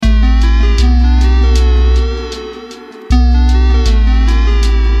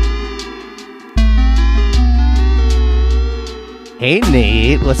Hey,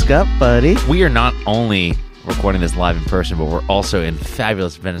 Nate. What's up, buddy? We are not only recording this live in person, but we're also in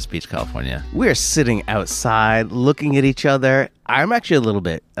fabulous Venice Beach, California. We're sitting outside looking at each other. I'm actually a little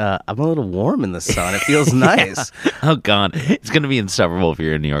bit, I'm a little warm in the sun. It feels nice. Oh, God. It's going to be insufferable if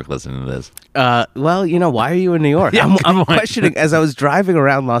you're in New York listening to this. Well, why are you in New York? Yeah, I'm questioning, as I was driving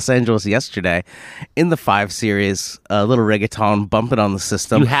around Los Angeles yesterday in the 5 Series, a little reggaeton bumping on the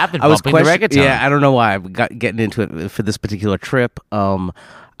system. You have been bumping the reggaeton. Yeah, I don't know why I'm getting into it for this particular trip.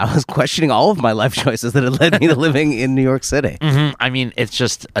 I was questioning all of my life choices that had led me to living in New York City. Mm-hmm. I mean, it's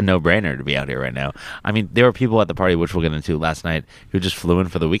just a no-brainer to be out here right now. I mean, there were people at the party, which we'll get into last night, who just flew in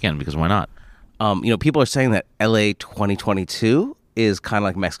for the weekend because why not? People are saying that LA 2022 is kind of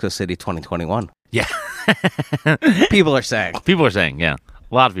like Mexico City 2021. Yeah. People are saying. People are saying, yeah.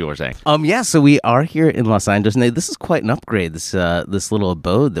 A lot of people are saying. So we are here in Los Angeles. Now, this is quite an upgrade, this little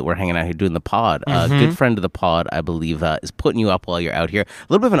abode that we're hanging out here doing the pod. A good friend of the pod, I believe, is putting you up while you're out here. A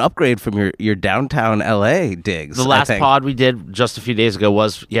little bit of an upgrade from your downtown LA digs. The last pod we did just a few days ago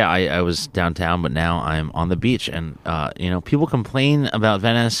was, I was downtown, but now I'm on the beach. And, people complain about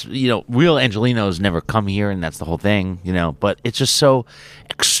Venice. Real Angelinos never come here, and that's the whole thing, but it's just so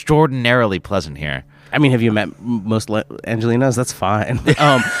extraordinarily pleasant here. I mean, have you met most Angelinos? That's fine.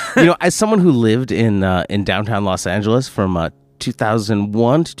 As someone who lived in downtown Los Angeles from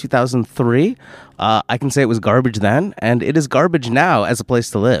 2001 to 2003, I can say it was garbage then, and it is garbage now as a place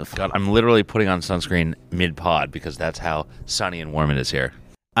to live. God, I'm literally putting on sunscreen mid-pod because that's how sunny and warm it is here.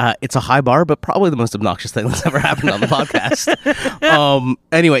 It's a high bar, but probably the most obnoxious thing that's ever happened on the podcast.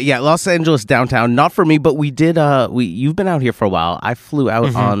 Anyway, Los Angeles downtown, not for me, but we did. You've been out here for a while. I flew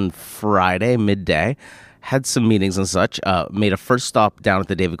out on Friday midday, had some meetings and such. Made a first stop down at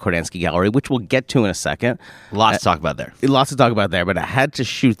the David Kordansky Gallery, which we'll get to in a second. Lots to talk about there. Lots to talk about there, but I had to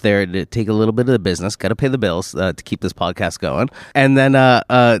shoot there to take a little bit of the business. Got to pay the bills to keep this podcast going. And then,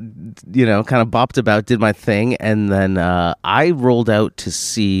 kind of bopped about, did my thing, and then I rolled out to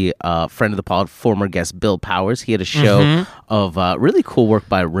see a friend of the pod, former guest Bill Powers. He had a show of really cool work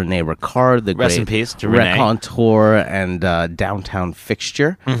by Rene Ricard, the Rest great in peace to Rene. raconteur and downtown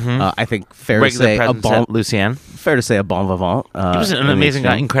fixture. I think fair Regular to say presence at Lucien. Fair to say a bon vivant. He was an amazing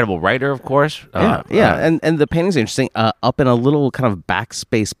guy, incredible writer, of course. And the painting's interesting. Up in a little kind of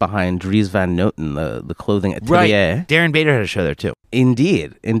backspace behind Dries Van Noten, the clothing atelier. Right. Darren Bader had a show there too.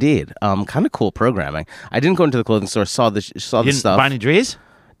 Indeed. Kind of cool programming. I didn't go into the clothing store. Saw the stuff. Buy any Dries?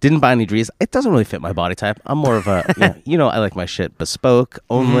 Didn't buy any Dries. It doesn't really fit my body type. I'm more of a, I like my shit bespoke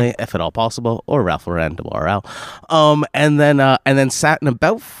only, if at all possible, or Ralph Lauren, WRL. And then sat in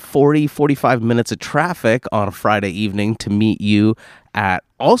about 45 minutes of traffic on a Friday evening to meet you at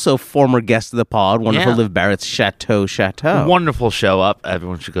also former guest of the pod, wonderful Liv Barrett's Chateau. Wonderful show up.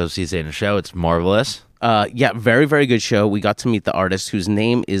 Everyone should go see Zayn show. It's marvelous. Very, very good show. We got to meet the artist whose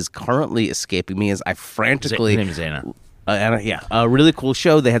name is currently escaping me as I frantically... His name is Zaina. A really cool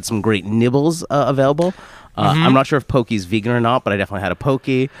show. They had some great nibbles available. I'm not sure if Pokey's vegan or not, but I definitely had a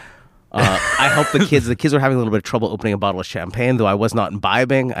Pokey. I helped the kids. The kids were having a little bit of trouble opening a bottle of champagne, though I was not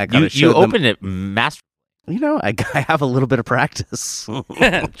imbibing. I got to show them. You opened it master. I have a little bit of practice. True.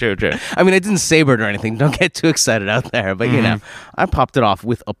 I mean, I didn't saber it or anything. Don't get too excited out there. But, I popped it off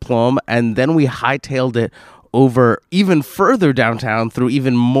with aplomb, and then we hightailed it over even further downtown through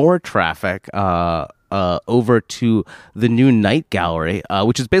even more traffic, over to the new Night Gallery,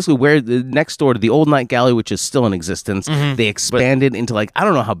 which is basically where next door to the old Night Gallery, which is still in existence. They expanded into I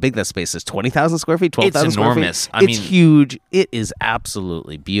don't know how big that space is, 20,000 square feet, 12,000 square feet. It's enormous. It's huge. It is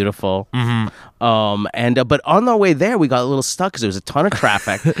absolutely beautiful. But on our way there, we got a little stuck because there was a ton of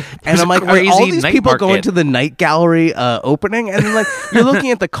traffic. And I'm like, are all these people going to the Night Gallery opening? And then you're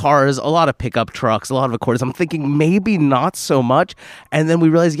looking at the cars, a lot of pickup trucks, a lot of Accords. I'm thinking maybe not so much. And then we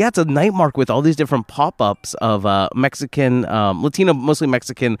realized, it's a night market with all these different pop-ups of Mexican, Latino, mostly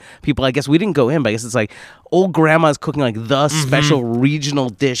Mexican people. I guess we didn't go in, but I guess it's old grandma's cooking the special regional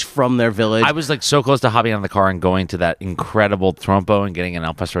dish from their village. I was so close to hopping out of the car and going to that incredible trompo and getting an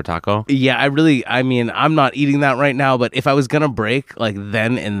al pastor taco. Yeah, I'm not eating that right now, but if I was gonna break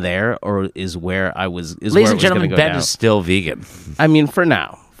then and there, or is where I was, ladies and gentlemen, Ben is still vegan. I mean, for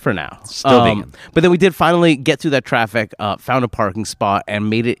now. Still vegan. But then we did finally get through that traffic, found a parking spot, and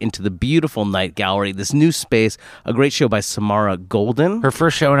made it into the beautiful Night Gallery, this new space, a great show by Samara Golden. Her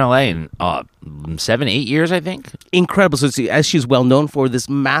first show in LA, and 7-8 years, I think. Incredible. So as she's well known for this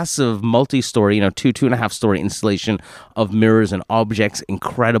massive multi-story, 2.5 story installation of mirrors and objects.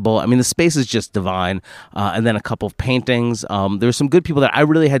 Incredible. I mean, the space is just divine. And then a couple of paintings. There's some good people that I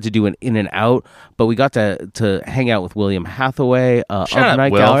really had to do an in and out, but we got to hang out with William Hathaway. Shout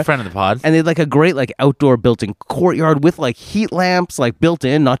out Will, Gallery. Friend of the pod. And they had like a great like outdoor built-in courtyard with like heat lamps like built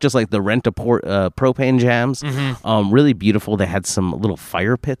in, not just like the propane jams. Really beautiful. They had some little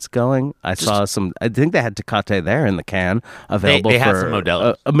fire pits going. I saw some. I think they had Tecate there in the can available. They for had some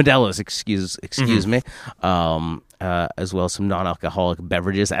Modelo's. Modelo's, excuse me. As well as some non-alcoholic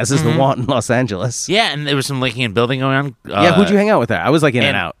beverages, as is the want in Los Angeles. Yeah, and there was some linking and building going on. Yeah, who'd you hang out with there? I was like in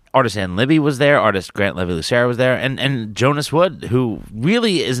and out. Artist Ann Libby was there. Artist Grant Levy-Lucera was there. And Jonas Wood, who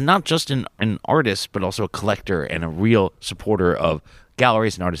really is not just an artist, but also a collector and a real supporter of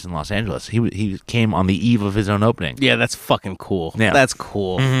galleries and artists in Los Angeles. He came on the eve of his own opening. Yeah, that's fucking cool. Yeah. That's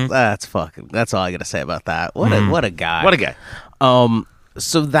cool. That's all I got to say about that. What a guy. What a guy.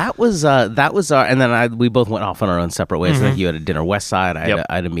 So that was our, and then we both went off on our own separate ways. I think you had a dinner West Side.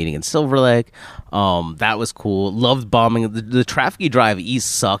 I had a meeting in Silver Lake. That was cool. Loved bombing. The trafficy drive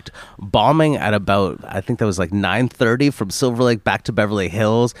east sucked. Bombing at about, I think that was like 9:30 from Silver Lake back to Beverly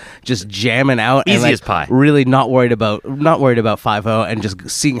Hills, just jamming out. Easy and like, as pie. Really not worried about 5-0 and just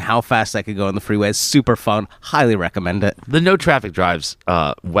seeing how fast I could go on the freeway. Super fun. Highly recommend it. The no traffic drives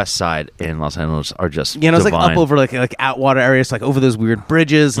West Side in Los Angeles are just it's like divine. up over like Atwater areas, like over those weird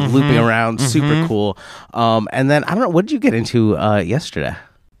bridges, looping around. Super cool. And then I don't know, what did you get into yesterday?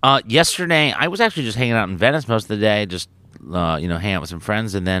 Yesterday, I was actually just hanging out in Venice most of the day, just hanging out with some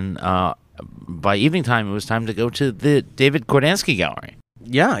friends, and then by evening time, it was time to go to the David Kordansky Gallery.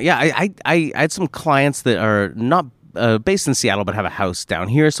 Yeah. I had some clients that are not based in Seattle but have a house down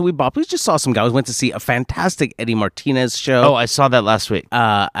here, so we just saw some guys. Went to see a fantastic Eddie Martinez show. Oh, I saw that last week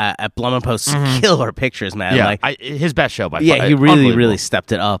at Blum and Post. Killer pictures, man. Yeah, his best show by far. Yeah, he really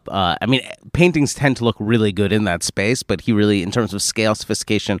stepped it up. I mean, paintings tend to look really good in that space, but he really, in terms of scale,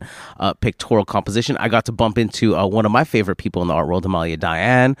 sophistication, pictorial composition, I got to bump into one of my favorite people in the art world, Amalia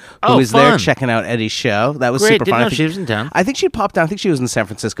Diane, who was there checking out Eddie's show. That was super fun. fun. Know she was in town. I think she popped down. I think she was in San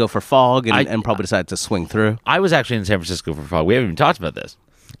Francisco for Fog and probably decided to swing through. I was actually in San Francisco for Fog. We haven't even talked about this.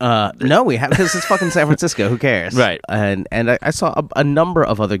 No, we haven't, because it's fucking San Francisco. Who cares? Right. And I saw a number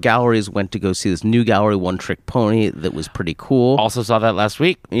of other galleries. Went to go see this new gallery, One Trick Pony, that was pretty cool. Also saw that last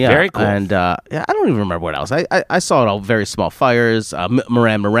week. Yeah, very cool. And I don't even remember what else. I saw it all. Very Small Fires,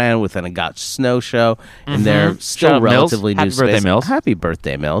 Moran with an Agat Snow show, and they're still relatively new Happy birthday, space. Mills. Happy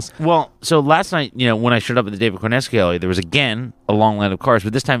birthday, Mills. Well, so last night, when I showed up at the David Kordansky Gallery, there was again a long line of cars,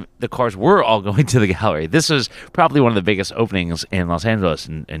 but this time the cars were all going to the gallery. This was probably one of the biggest openings in Los Angeles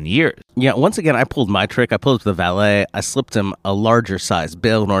in years. Yeah, once again, I pulled my trick. I pulled up to the valet. I slipped him a larger size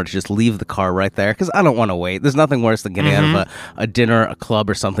bill in order to just leave the car right there, because I don't want to wait. There's nothing worse than getting out of a dinner, a club,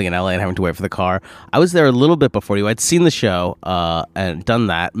 or something in LA and having to wait for the car. I was there a little bit before you. I'd seen the show and done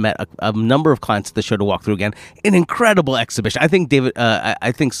that, met a number of clients at the show to walk through again. An incredible exhibition. I think David,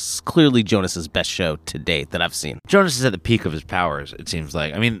 I think clearly Jonas's best show to date that I've seen. Jonas is at the peak of his powers, it seems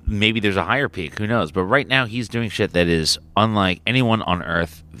like. I mean, maybe there's a higher peak, who knows? But right now, he's doing shit that is unlike anyone on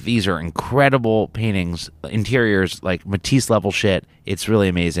Earth. These are incredible paintings, interiors, like Matisse-level shit. It's really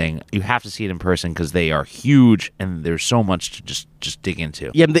amazing. You have to see it in person because they are huge, and there's so much to just dig into.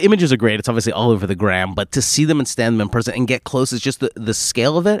 Yeah, the images are great. It's obviously all over the gram, but to see them and stand them in person and get close is just the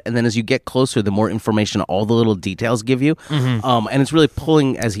scale of it. And then as you get closer, the more information all the little details give you. And it's really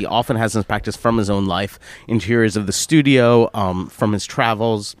pulling, as he often has in his practice, from his own life, interiors of the studio, from his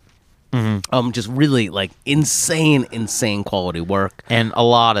travels. Just really like insane quality work, and a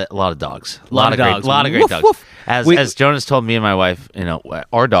lot of dogs, a lot of great woof, dogs. Woof. As Jonas told me and my wife,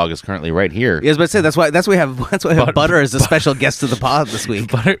 our dog is currently right here. Yes, but say that's why we have Butter as a special guest of the pod this week.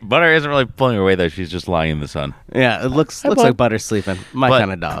 Butter isn't really pulling her away though; she's just lying in the sun. Yeah, it looks like Butter's sleeping. My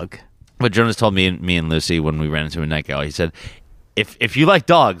kind of dog. But Jonas told me and Lucy when we ran into a night gallery, he said, If you like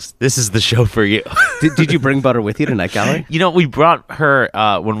dogs, this is the show for you. Did you bring Butter with you to Night Gallery? We brought her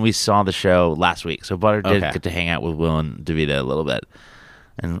when we saw the show last week. So Butter did get to hang out with Will and Davida a little bit.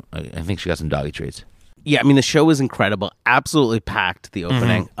 And I think she got some doggy treats. Yeah, I mean, the show was incredible. Absolutely packed, the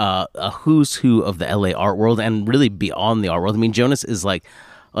opening. A who's who of the LA art world and really beyond the art world. I mean, Jonas is like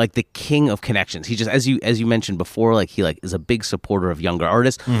like the king of connections. He just, as you mentioned before, like he like is a big supporter of younger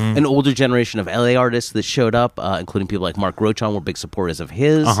artists. An older generation of LA artists that showed up, including people like Mark Rochon, were big supporters of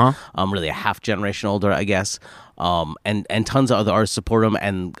his. Really a half generation older, I guess. And tons of other artists support him,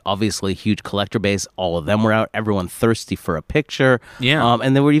 and obviously huge collector base. All of them were out. Everyone thirsty for a picture. Yeah.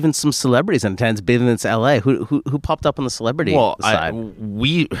 And there were even some celebrities in attendance. Bivens LA, who popped up on the celebrity side.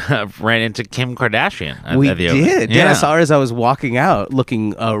 We ran into Kim Kardashian. We at the did. Yeah, I saw her as I was walking out,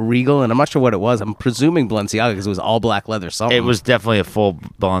 looking regal, and I'm not sure what it was. I'm presuming Balenciaga because it was all black leather. Something. It was definitely a full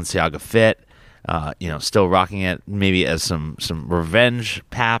Balenciaga fit. Still rocking it, maybe as some revenge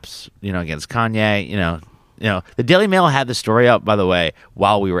paps, against Kanye. The Daily Mail had the story up, by the way,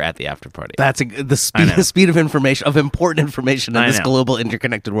 while we were at the after party. That's the speed of information, of important information in this global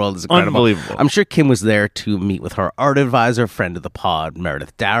interconnected world is incredible. Unbelievable. I'm sure Kim was there to meet with her art advisor, friend of the pod,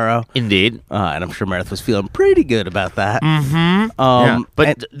 Meredith Darrow. Indeed. And I'm sure Meredith was feeling pretty good about that.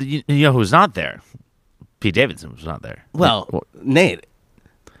 But you know who's not there? Pete Davidson was not there. Well, Nate.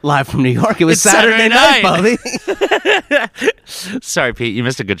 Live from New York. It was Saturday night, Bobby. Sorry, Pete. You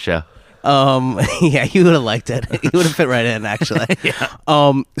missed a good show. Yeah, you would have liked it. You would have fit right in, actually.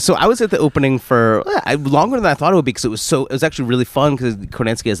 So I was at the opening for longer than I thought it would be because it was actually really fun because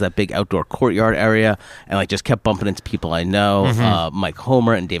Kordansky has that big outdoor courtyard area and like just kept bumping into people I know, Mike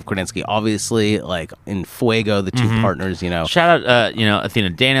Homer and Dave Kordansky, obviously, like in Fuego, the two partners, Shout out,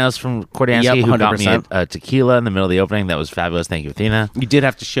 Athena Danos from Kordansky who got me a tequila in the middle of the opening. That was fabulous. Thank you, Athena. You did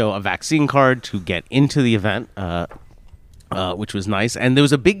have to show a vaccine card to get into the event. Which was nice. And there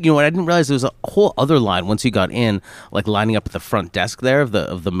was a big, I didn't realize there was a whole other line once you got in, like lining up at the front desk there of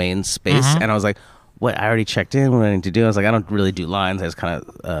the main space. And I was like, what? I already checked in. What do I need to do? I was like, I don't really do lines. I just kind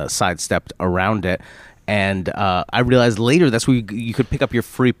of sidestepped around it. And I realized later that's where you could pick up your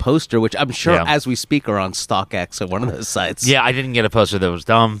free poster, which I'm sure as we speak are on StockX or one of those sites. Yeah, I didn't get a poster. That was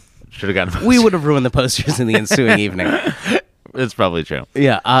dumb. Should have gotten a poster. We would have ruined the posters in the ensuing evening. It's probably true.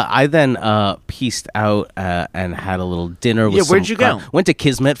 Yeah, I then pieced out and had a little dinner with where'd you go? Went to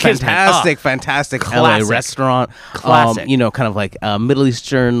Kismet. Fantastic Classic. LA restaurant. Classic. Kind of like Middle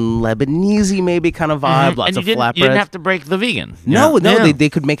Eastern, Lebanese maybe kind of vibe. Lots of flatbreads. You didn't have to break the vegan. No, they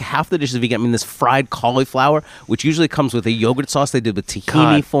could make half the dishes vegan. I mean, this fried cauliflower, which usually comes with a yogurt sauce. They did with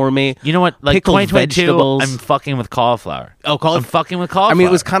tahini for me. You know what? Like pickled 2022, vegetables. I'm fucking with cauliflower. Oh, I'm fucking with cauliflower. I mean,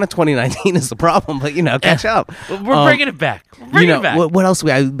 it was kind of 2019 is the problem, but catch up. We're bringing it back. What else?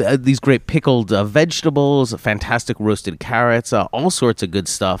 We had these great pickled vegetables, fantastic roasted carrots, all sorts of good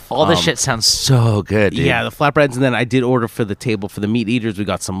stuff. All this shit sounds so good, dude. Yeah, the flatbreads, and then I did order for the table for the meat eaters. We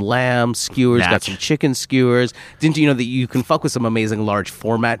got some lamb skewers, got some chicken skewers. Didn't you know that you can fuck with some amazing large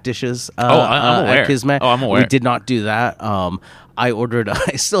format dishes? I'm aware. At Kismet. I'm aware. We did not do that. I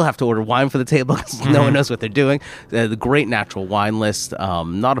still have to order wine for the table because no one knows what they're doing. The great natural wine list,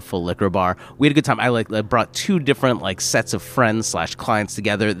 not a full liquor bar. We had a good time. I brought two different sets of friends / clients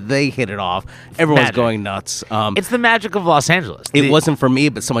together. They hit it off. Everyone's going nuts. It's the magic of Los Angeles. It wasn't for me,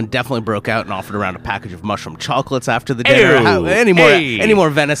 but someone definitely broke out and offered around a package of mushroom chocolates after the dinner. Any more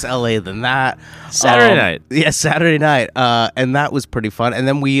Venice, LA than that? Saturday night. Yeah, Saturday night. And that was pretty fun. And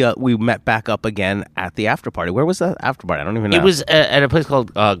then we met back up again at the after party. Where was the after party? I don't even know. It was at a place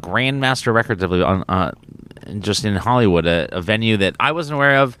called Grandmaster Records, I believe, just in Hollywood, a venue that I wasn't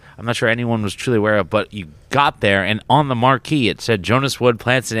aware of. I'm not sure anyone was truly aware of, but you got there, and on the marquee it said Jonas Wood,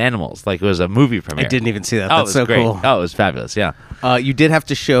 Plants and Animals, like it was a movie premiere. I didn't even see that. That's so great. cool. Oh, it was fabulous, yeah. You did have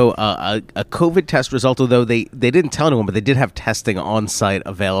to show a COVID test result, although they didn't tell anyone, but they did have testing on site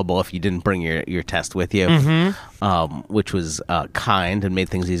available if you didn't bring your test with you, which was kind and made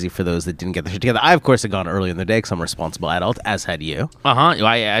things easy for those that didn't get their shit together. I, of course, had gone early in the day because I'm a responsible adult, as had you.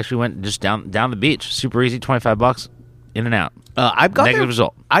 I actually went just down the beach. Super easy, $25, in and out. I got Negative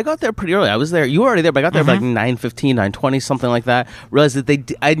result. I got there pretty early. I was there. You were already there, but I got there by 9:15, 9:20, something like that. Realized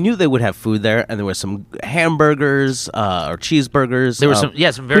that I knew they would have food there, and there were some hamburgers or cheeseburgers. There were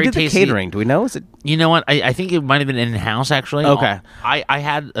some very who did tasty. The catering? Do we know? Is it? You know what? I think it might have been in-house, actually. Okay. I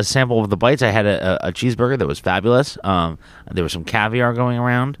had a sample of the bites. I had a cheeseburger that was fabulous. There was some caviar going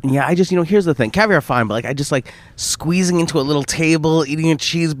around. Yeah, I just, here's the thing. Caviar, fine, but I just squeezing into a little table, eating a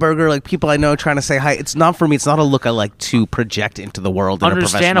cheeseburger, people I know trying to say hi. It's not for me. It's not a look I like to project into the world in a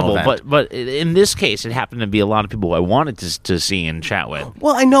professional event. But in this case, it happened to be a lot of people I wanted to see and chat with.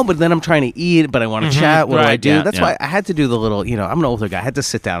 Well, I know, but then I'm trying to eat, but I want to chat. What do I do? Yeah, That's why I had to do the little, I'm an older guy. I had to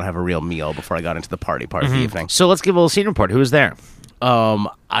sit down and have a real meal before I got into the party part of the evening. So let's give a little scene report. Who was there?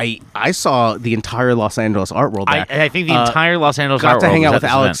 I saw the entire Los Angeles art world there. I think the entire Los Angeles got art to world hang out with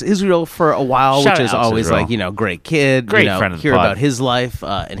was Alex Israel for a while, Shout which is out always Israel. like, great kid. Great friend of the hear pod. about his life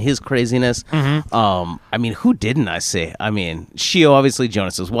and his craziness. I mean, who didn't I see? I mean, Shio, obviously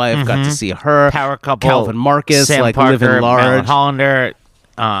Jonas's wife, got to see her. Power couple. Calvin Marcus, Sam like Parker, living large. Malin Hollander.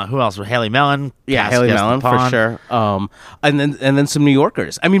 Who else? Haley Mellon. Yeah, Haley Mellon for sure. And then some New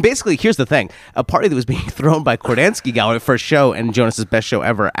Yorkers. I mean, basically, here's the thing: a party that was being thrown by Kordansky Gallery, first show and Jonas's best show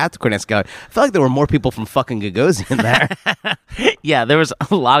ever at the Kordansky Gallery. I felt like there were more people from fucking Gagosian there. Yeah, there was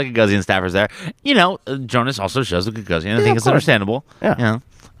a lot of Gagosian staffers there. Jonas also shows the Gagosian. I think it's understandable. Yeah.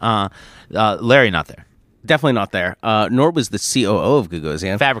 Larry not there. Definitely not there. Nor was the COO of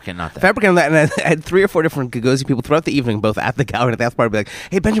Gagosian. Fabricant not there. And I had 3 or 4 different Gagosian people throughout the evening, both at the gallery and at the after party, be like,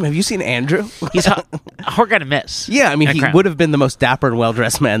 "Hey, Benjamin, have you seen Andrew?" He's a hard guy to miss. Yeah, I mean, he would have been the most dapper and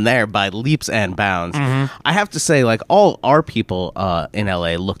well-dressed man there by leaps and bounds. I have to say, like, all our people in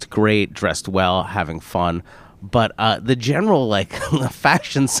LA looked great, dressed well, having fun. But the general, like,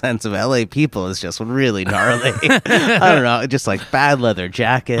 fashion sense of LA people is just really gnarly. I don't know, just like bad leather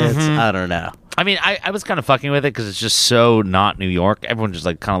jackets. I don't know. I mean, I was kind of fucking with it because it's just so not New York. Everyone just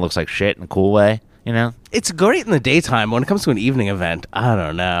like kind of looks like shit in a cool way, It's great in the daytime. When it comes to an evening event, I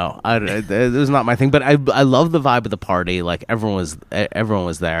don't know. It was not my thing, but I love the vibe of the party. Like everyone was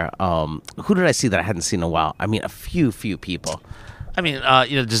there. Who did I see that I hadn't seen in a while? I mean, a few people. I mean,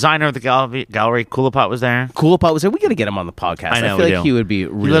 designer of the gallery, Kulapot was there. Kulapot was there. We got to get him on the podcast. I know, I feel like he would be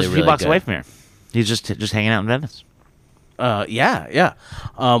really, he lives a few really blocks good. away from here. He's just hanging out in Venice. Yeah.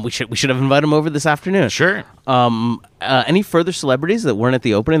 We should have invited him over this afternoon. Sure. Any further celebrities that weren't at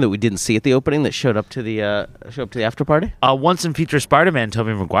the opening that we didn't see at the opening that showed up to the after party? Once in Future Spider-Man,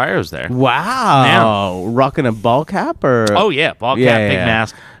 Tobey Maguire was there. Wow. Rocking a ball cap or? Oh yeah, ball cap, big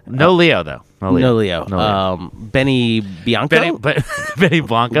mask. No Leo though. No Leo. Benny Bianco? Benny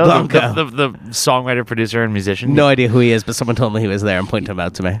Blanco. The songwriter, producer, and musician. No idea who he is, but someone told me he was there and pointed him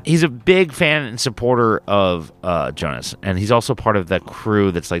out to me. He's a big fan and supporter of Jonas, and he's also part of that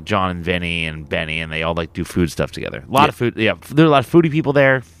crew that's like John and Vinny and Benny, and they all like do food stuff together. A lot of food. Yeah, there are a lot of foodie people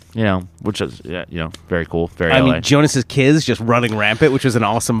there. Which is very cool. Very. I LA. mean, Jonas's kids just running rampant, which was an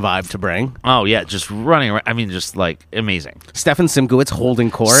awesome vibe to bring. Oh yeah, just running around. I mean, just like amazing. Stefan Simkowitz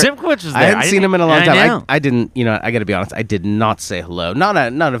holding court. Simkowitz was there. I hadn't seen him in a long time. I I didn't. I got to be honest. I did not say hello. Not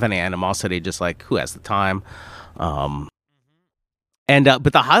of any animosity. Just like who has the time. But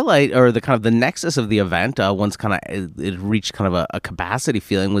the highlight or the kind of the nexus of the event, once kind of it reached kind of a capacity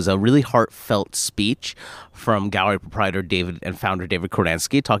feeling, was a really heartfelt speech from gallery proprietor David and founder David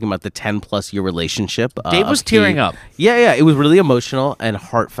Kordansky talking about the 10+ year relationship. Dave was tearing up. Yeah. It was really emotional and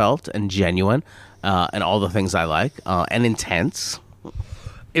heartfelt and genuine, and all the things I like, and intense.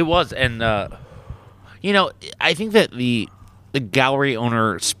 It was, and I think that the gallery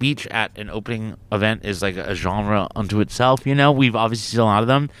owner speech at an opening event is like a genre unto itself. We've obviously seen a lot of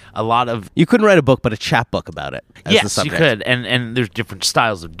them. You couldn't write a book, but a chat book about it. Yes, you could, and there's different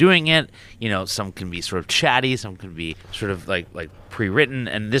styles of doing it. Some can be sort of chatty, some can be sort of like pre-written,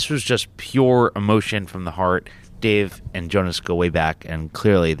 and this was just pure emotion from the heart. Dave and Jonas go way back, and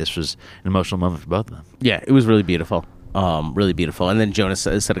clearly this was an emotional moment for both of them. Yeah, it was really beautiful. Really beautiful. And then Jonas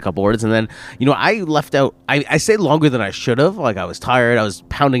said a couple words, and then I left out. I stayed longer than I should have. Like I was tired. I was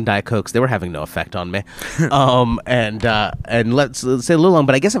pounding Diet Cokes. They were having no effect on me. And let's say a little long.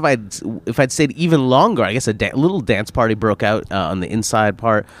 But I guess if I'd stayed even longer, I guess a little dance party broke out on the inside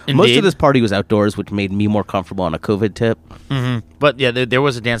part. Indeed. Most of this party was outdoors, which made me more comfortable on a COVID tip. Mm-hmm. But yeah, there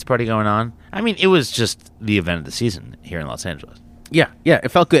was a dance party going on. I mean, it was just the event of the season here in Los Angeles. Yeah, it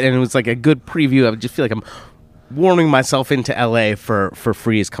felt good, and it was like a good preview. I just feel like I'm warming myself into LA for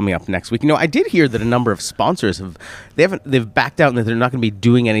Frieze coming up next week. I did hear that a number of sponsors they've backed out and that they're not going to be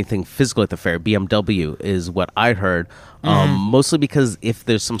doing anything physical at the fair. BMW is what I heard. Mostly because if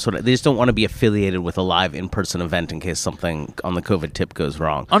there's some sort of, they just don't want to be affiliated with a live in-person event in case something on the COVID tip goes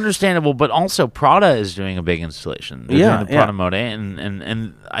wrong. Understandable, but also Prada is doing a big installation. They're doing the Prada Mode,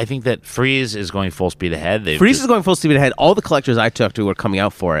 and I think that Frieze is going full speed ahead. Frieze is going full speed ahead. All the collectors I talked to were coming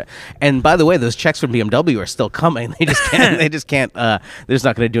out for it. And by the way, those checks from BMW are still coming. They just can't. They're just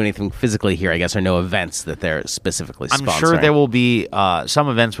not going to do anything physically here, I guess, or no events that they're specifically sponsoring. I'm sure there will be some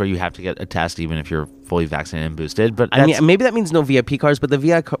events where you have to get a test even if you're fully vaccinated and boosted, but I mean, maybe that means no VIP cars, but the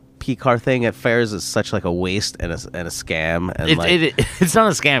VIP car thing at fairs is such like a waste and a scam. And it's not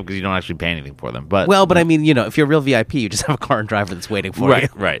a scam because you don't actually pay anything for them. But I mean, if you're a real VIP, you just have a car and driver that's waiting for you.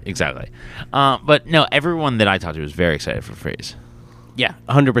 Right, exactly. But no, everyone that I talked to was very excited for Frieze. Yeah,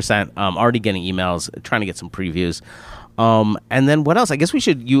 100%. Already getting emails, trying to get some previews. And then what else? I guess we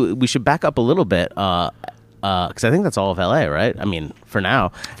should back up a little bit. because I think that's all of LA, right? I mean, for now.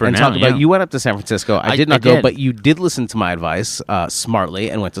 Talk about you went up to San Francisco. I did not go, but you did listen to my advice smartly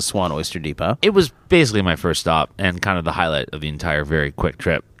and went to Swan Oyster Depot. It was basically my first stop and kind of the highlight of the entire very quick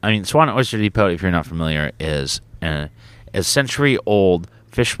trip. I mean, Swan Oyster Depot, if you're not familiar, is a century-old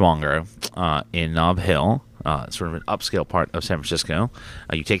fishmonger in Nob Hill. Sort of an upscale part of San Francisco.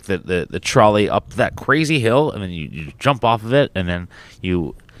 You take the trolley up that crazy hill, and then you jump off of it, and then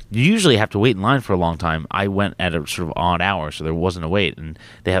you usually have to wait in line for a long time. I went at a sort of odd hour, so there wasn't a wait. And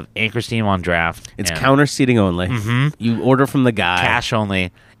they have Anchor Steam on draft. It's counter seating only. Mm-hmm. You order from the guy. Cash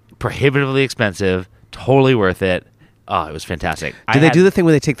only. Prohibitively expensive. Totally worth it. Oh, it was fantastic. Do they do the thing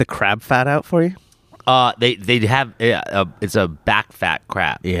where they take the crab fat out for you? They have it's a back fat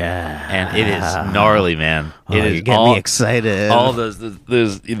crab. Yeah, and it is gnarly, man. It is you're getting me excited. All those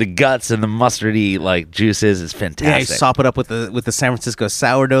the guts and the mustardy like juices is fantastic. Yeah, you sop it up with the San Francisco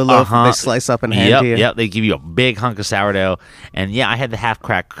sourdough loaf that they slice up and hand to you. Yep, they give you a big hunk of sourdough, and yeah, I had the half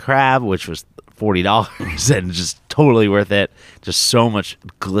cracked crab, which was $40 and just totally worth it. Just so much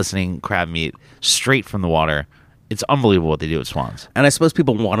glistening crab meat straight from the water. It's unbelievable what they do at Swans. And I suppose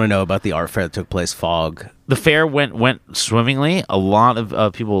people want to know about the art fair that took place, Fog. The fair went swimmingly. A lot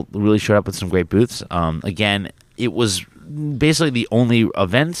of people really showed up with some great booths. Again, it was basically the only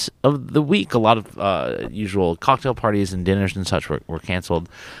event of the week. A lot of usual cocktail parties and dinners and such were canceled.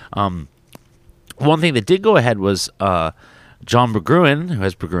 One thing that did go ahead was John Bergruen, who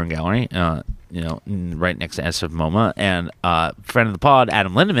has Bergruen Gallery, right next to SF MoMA, and friend of the pod,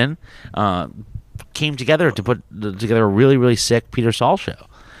 Adam Lindemann, came together to put together a really, really sick Peter Saul show.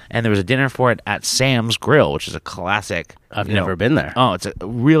 And there was a dinner for it at Sam's Grill, which is a classic. I've never been there. Oh, it's a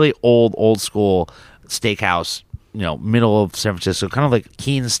really old school steakhouse, middle of San Francisco, kind of like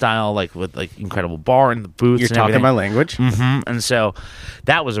Keene style, like with like incredible bar in the booths. You're talking my language. Mm-hmm. And so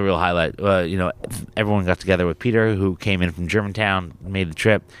that was a real highlight. Everyone got together with Peter, who came in from Germantown, made the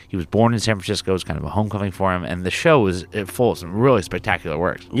trip. He was born in San Francisco. It was kind of a homecoming for him. And the show was full of some really spectacular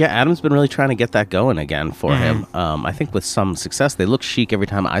works. Yeah, Adam's been really trying to get that going again for him. I think with some success. They look chic every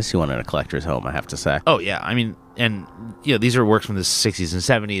time I see one at a collector's home, I have to say. Oh, yeah. I mean, and these are works from the 60s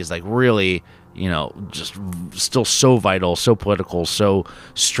and 70s, like really, just still so vital, so political, so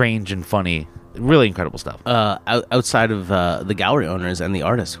strange and funny. Really incredible stuff. Outside of the gallery owners and the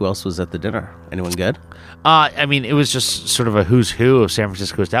artists, who else was at the dinner? Anyone good? I mean, it was just sort of a who's who of San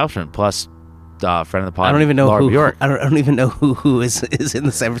Francisco establishment, plus friend of the pod. I don't even know Laura Bjork. I don't even know who is in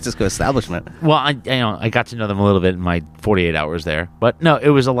the San Francisco establishment. Well, I got to know them a little bit in my 48 hours there, but no, it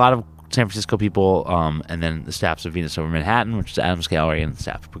was a lot of San Francisco people, and then the staffs of Venus Over Manhattan, which is Adam's Gallery, and the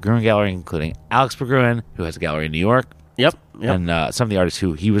staff of Bergruen Gallery, including Alex Bergruen, who has a gallery in New York. Yep. And some of the artists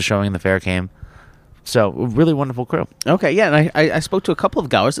who he was showing in the fair came. So, a really wonderful crew. Okay, yeah, and I spoke to a couple of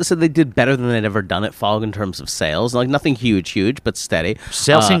galleries that said they did better than they'd ever done at Fog in terms of sales. Like, nothing huge, but steady.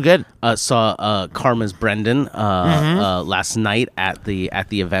 Sales seem good. Saw Karma's Brendan last night at the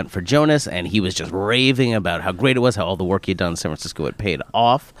event for Jonas, and he was just raving about how great it was, how all the work he'd done in San Francisco had paid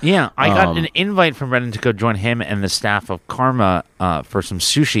off. Yeah, I got an invite from Brendan to go join him and the staff of Karma for some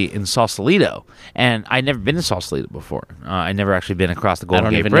sushi in Sausalito. And I'd never been to Sausalito before. I'd never actually been across the Golden Gate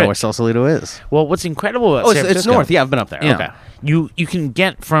Bridge. I don't even know where Sausalito is. Well, what's incredible about San Francisco, it's north. Yeah, I've been up there. Yeah, okay. You can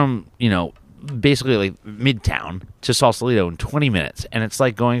get from, basically like Midtown to Sausalito in 20 minutes, and it's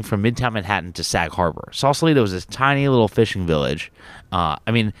like going from Midtown Manhattan to Sag Harbor. Sausalito is this tiny little fishing village. I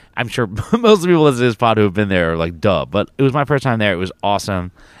mean, I'm sure most of the people listening to this pod who have been there are like, duh, but it was my first time there. It was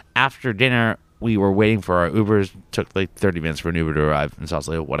awesome. After dinner, we were waiting for our Ubers. Took like 30 minutes for an Uber to arrive in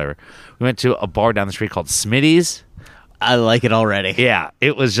Sausalito, whatever. We went to a bar down the street called Smitty's. I like it already. Yeah,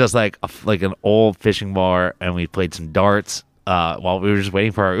 it was just like an old fishing bar, and we played some darts while we were just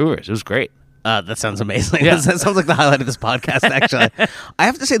waiting for our Ubers. It was great. That sounds amazing. Yeah. That sounds like the highlight of this podcast, actually. I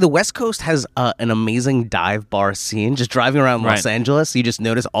have to say, the West Coast has an amazing dive bar scene. Just driving around Los Angeles, you just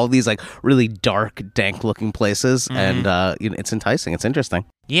notice all these like really dark, dank-looking places, and it's enticing. It's interesting.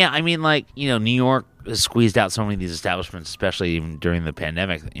 Yeah, I mean, New York has squeezed out so many of these establishments, especially even during the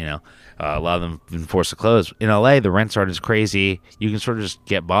pandemic. A lot of them have been forced to close. In LA, the rents aren't as crazy. You can sort of just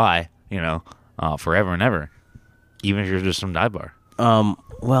get by, forever and ever, even if you're just some dive bar.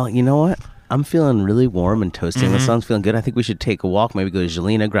 Well, you know what? I'm feeling really warm and toasty. This sounds feeling good. I think we should take a walk, maybe go to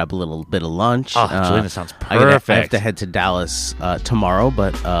Jelena, grab a little bit of lunch. Oh, Jelena sounds perfect. I have to head to Dallas tomorrow,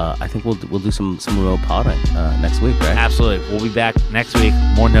 but I think we'll do some remote potting next week, right? Absolutely. We'll be back next week.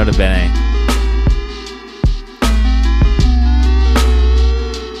 More Nota Bene.